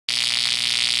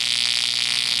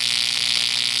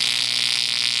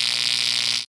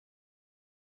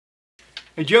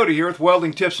Hey, Jody here with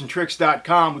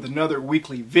WeldingTipsAndTricks.com with another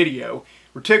weekly video.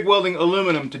 We're TIG welding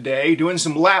aluminum today, doing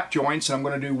some lap joints. I'm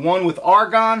going to do one with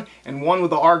argon and one with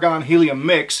the argon helium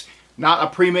mix. Not a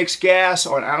premix gas,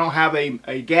 or I don't have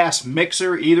a gas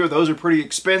mixer either. Those are pretty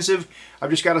expensive.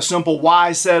 I've just got a simple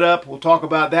Y setup. We'll talk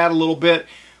about that a little bit.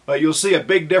 But you'll see a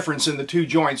big difference in the two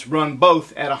joints. Run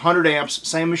both at 100 amps,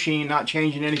 same machine, not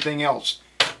changing anything else.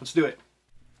 Let's do it.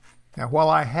 Now, while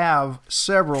I have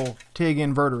several TIG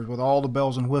inverters with all the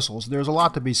bells and whistles, there's a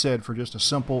lot to be said for just a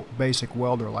simple, basic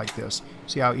welder like this.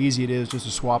 See how easy it is just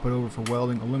to swap it over for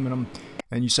welding aluminum,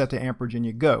 and you set the amperage and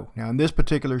you go. Now, in this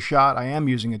particular shot, I am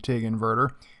using a TIG inverter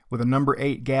with a number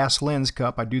 8 gas lens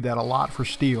cup. I do that a lot for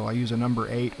steel. I use a number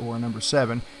 8 or a number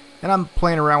 7, and I'm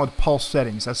playing around with pulse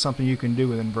settings. That's something you can do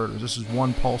with inverters. This is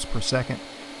 1 pulse per second,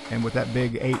 and with that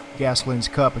big 8 gas lens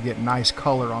cup, I get nice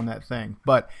color on that thing.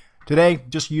 But today,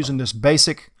 just using this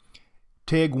basic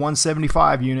TIG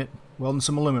 175 unit, welding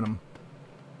some aluminum.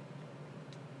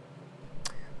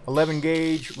 11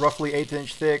 gauge, roughly 1/8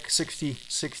 inch thick,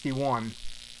 60-61.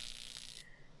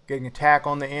 Getting a tack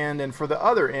on the end, and for the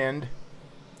other end,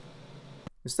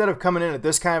 instead of coming in at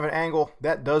this kind of an angle,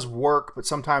 that does work, but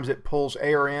sometimes it pulls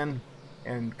air in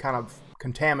and kind of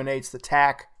contaminates the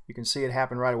tack. You can see it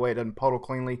happen right away. It doesn't puddle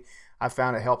cleanly. I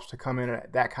found it helps to come in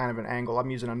at that kind of an angle. I'm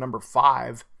using a number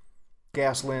 5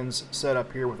 gas lens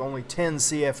setup here with only 10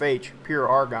 CFH pure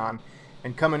argon,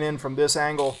 and coming in from this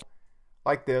angle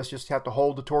like this, just have to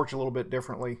hold the torch a little bit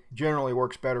differently. Generally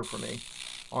works better for me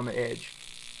on the edge.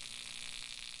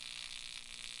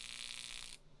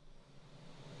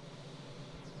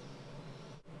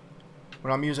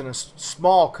 When I'm using a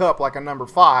small cup like a number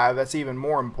 5, that's even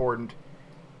more important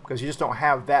because you just don't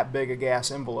have that big a gas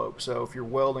envelope. So if you're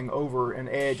welding over an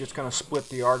edge, it's going to split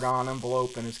the argon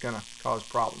envelope and it's going to cause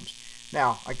problems.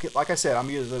 Now, like I said, I'm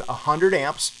using 100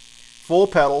 amps, full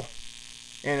pedal,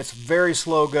 and it's very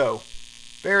slow go.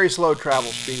 Very slow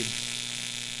travel speed.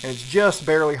 And it's just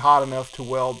barely hot enough to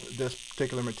weld this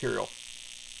particular material.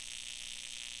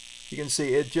 You can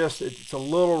see it's a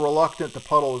little reluctant. The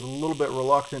puddle is a little bit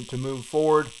reluctant to move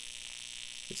forward.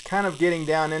 It's kind of getting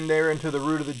down in there into the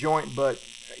root of the joint, but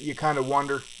you kind of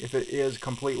wonder if it is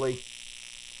completely.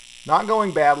 Not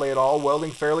going badly at all,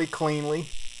 welding fairly cleanly.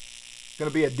 Going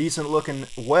to be a decent looking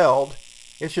weld.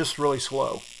 It's just really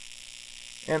slow,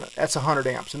 and that's 100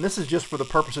 amps, and this is just for the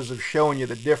purposes of showing you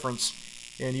the difference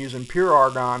in using pure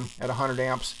argon at 100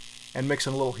 amps and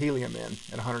mixing a little helium in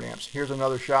at 100 amps. Here's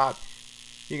another shot.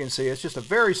 You can see it's just a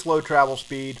very slow travel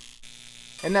speed,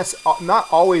 and that's not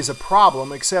always a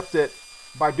problem, except that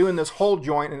by doing this whole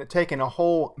joint and it taking a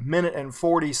whole minute and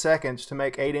 40 seconds to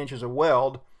make 8 inches of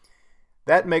weld,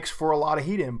 that makes for a lot of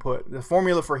heat input. The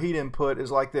formula for heat input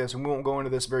is like this, and we won't go into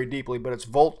this very deeply, but it's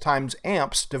volt times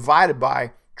amps divided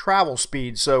by travel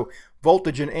speed. So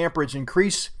voltage and amperage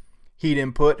increase heat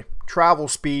input, travel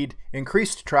speed,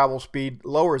 increased travel speed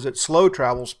lowers it, slow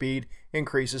travel speed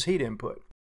increases heat input.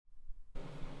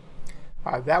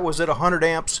 All right, that was at 100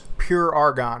 amps, pure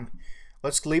argon.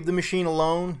 Let's leave the machine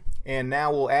alone, and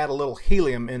now we'll add a little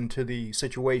helium into the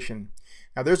situation.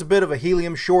 Now, there's a bit of a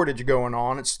helium shortage going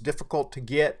on. It's difficult to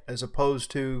get as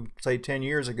opposed to, say, 10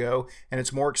 years ago, and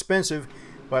it's more expensive,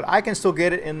 but I can still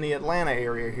get it in the Atlanta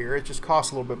area here. It just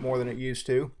costs a little bit more than it used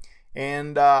to,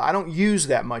 and I don't use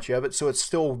that much of it, so it's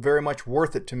still very much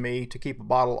worth it to me to keep a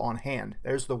bottle on hand.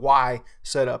 There's the Y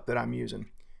setup that I'm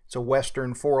using. It's a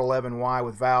Western 411Y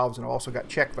with valves, and I've also got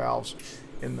check valves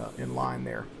in line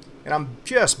there. And I'm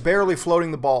just barely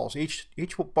floating the balls, each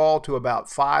ball to about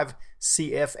 5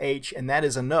 CFH, and that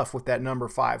is enough with that number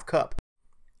 5 cup.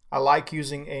 I like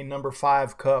using a number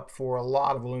 5 cup for a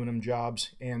lot of aluminum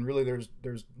jobs, and really there's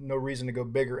no reason to go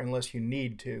bigger unless you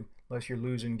need to, unless you're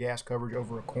losing gas coverage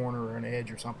over a corner or an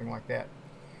edge or something like that.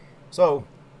 So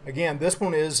again, this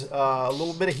one is a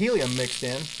little bit of helium mixed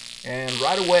in, and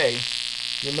right away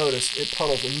you'll notice it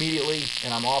puddles immediately,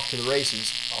 and I'm off to the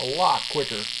races a lot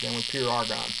quicker than with pure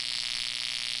argon.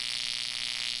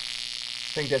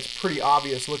 I think that's pretty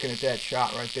obvious looking at that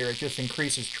shot right there. It just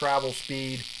increases travel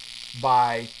speed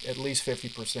by at least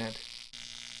 50%.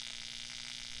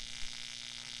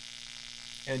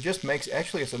 And it just makes,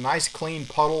 actually it's a nice clean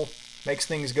puddle, makes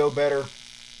things go better.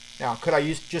 Now, could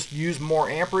I just use more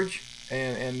amperage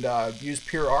and use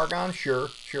pure argon? Sure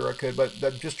I could, but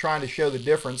I'm just trying to show the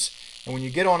difference. And when you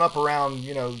get on up around,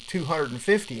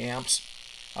 250 amps,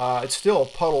 it still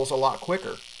puddles a lot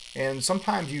quicker. And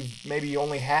sometimes you maybe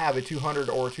only have a 200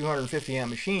 or 250 amp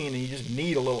machine and you just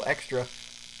need a little extra,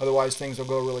 otherwise things will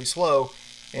go really slow.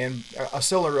 And a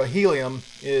cylinder of helium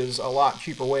is a lot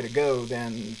cheaper way to go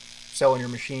than selling your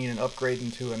machine and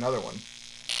upgrading to another one.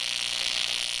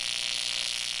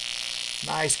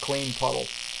 Nice clean puddle.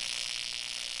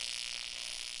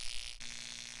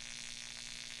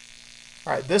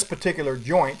 Alright, this particular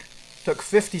joint took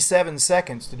 57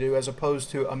 seconds to do as opposed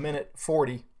to a minute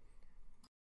 40.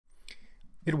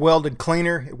 It welded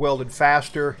cleaner, it welded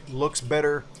faster, it looks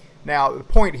better. Now the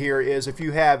point here is if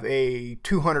you have a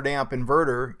 200 amp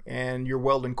inverter and you're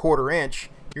welding 1/4 inch,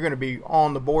 you're going to be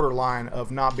on the borderline of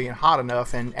not being hot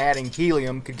enough, and adding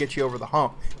helium could get you over the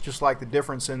hump, just like the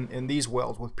difference in these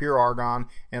welds with pure argon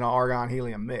and an argon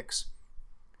helium mix.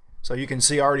 So you can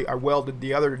see already I welded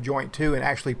the other joint too and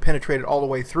actually penetrated all the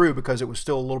way through because it was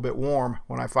still a little bit warm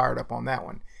when I fired up on that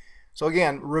one. So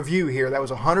again, review here, that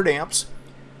was 100 amps,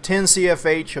 10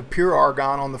 CFH of pure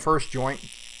argon on the first joint,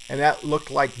 and that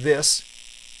looked like this.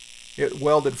 It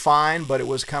welded fine, but it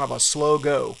was kind of a slow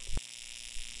go.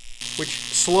 Which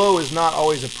slow is not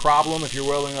always a problem if you're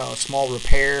welding a small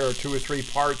repair or 2 or 3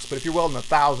 parts, but if you're welding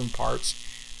 1,000 parts,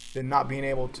 then not being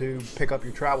able to pick up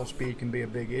your travel speed can be a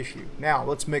big issue. Now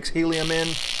let's mix helium in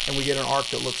and we get an arc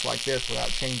that looks like this without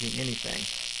changing anything.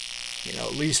 You know,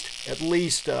 at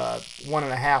least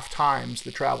 1.5 times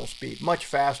the travel speed. Much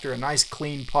faster, a nice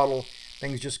clean puddle,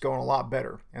 things just going a lot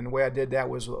better. And the way I did that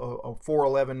was a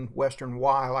 411 Western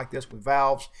Y like this with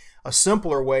valves. A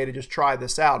simpler way to just try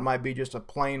this out might be just a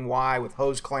plain Y with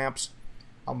hose clamps.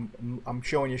 I'm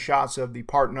showing you shots of the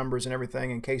part numbers and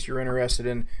everything in case you're interested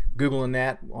in Googling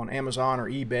that on Amazon or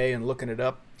eBay and looking it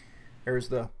up. There's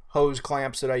the hose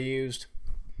clamps that I used.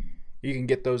 You can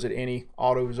get those at any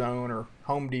AutoZone or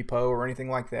Home Depot or anything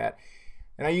like that.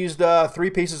 And I used 3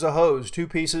 pieces of hose, 2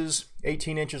 pieces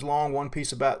 18 inches long, 1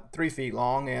 piece about 3 feet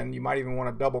long, and you might even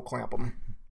want to double clamp them.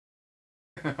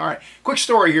 Alright, quick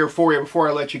story here for you before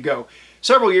I let you go.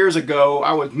 Several years ago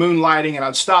I was moonlighting and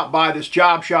I'd stop by this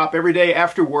job shop every day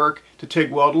after work to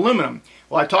TIG weld aluminum.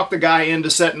 Well, I talked the guy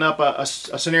into setting up a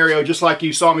scenario just like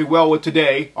you saw me weld with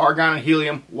today, argon and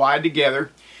helium wired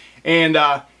together. And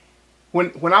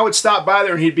when I would stop by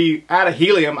there and he'd be out of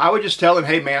helium, I would just tell him,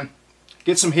 hey man,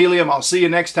 get some helium, I'll see you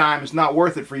next time. It's not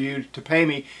worth it for you to pay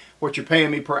me what you're paying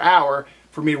me per hour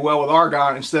for me to weld with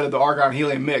argon instead of the argon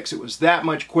helium mix. It was that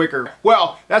much quicker.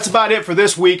 Well, that's about it for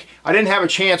this week. I didn't have a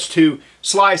chance to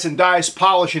slice and dice,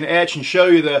 polish and etch and show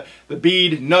you the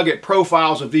bead nugget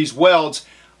profiles of these welds.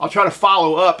 I'll try to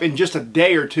follow up in just a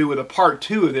day or two with a part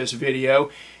 2 of this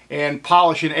video and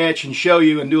polish and etch and show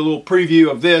you and do a little preview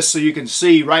of this so you can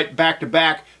see right back to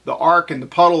back the arc and the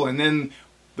puddle and then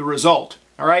the result.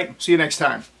 Alright, see you next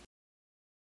time.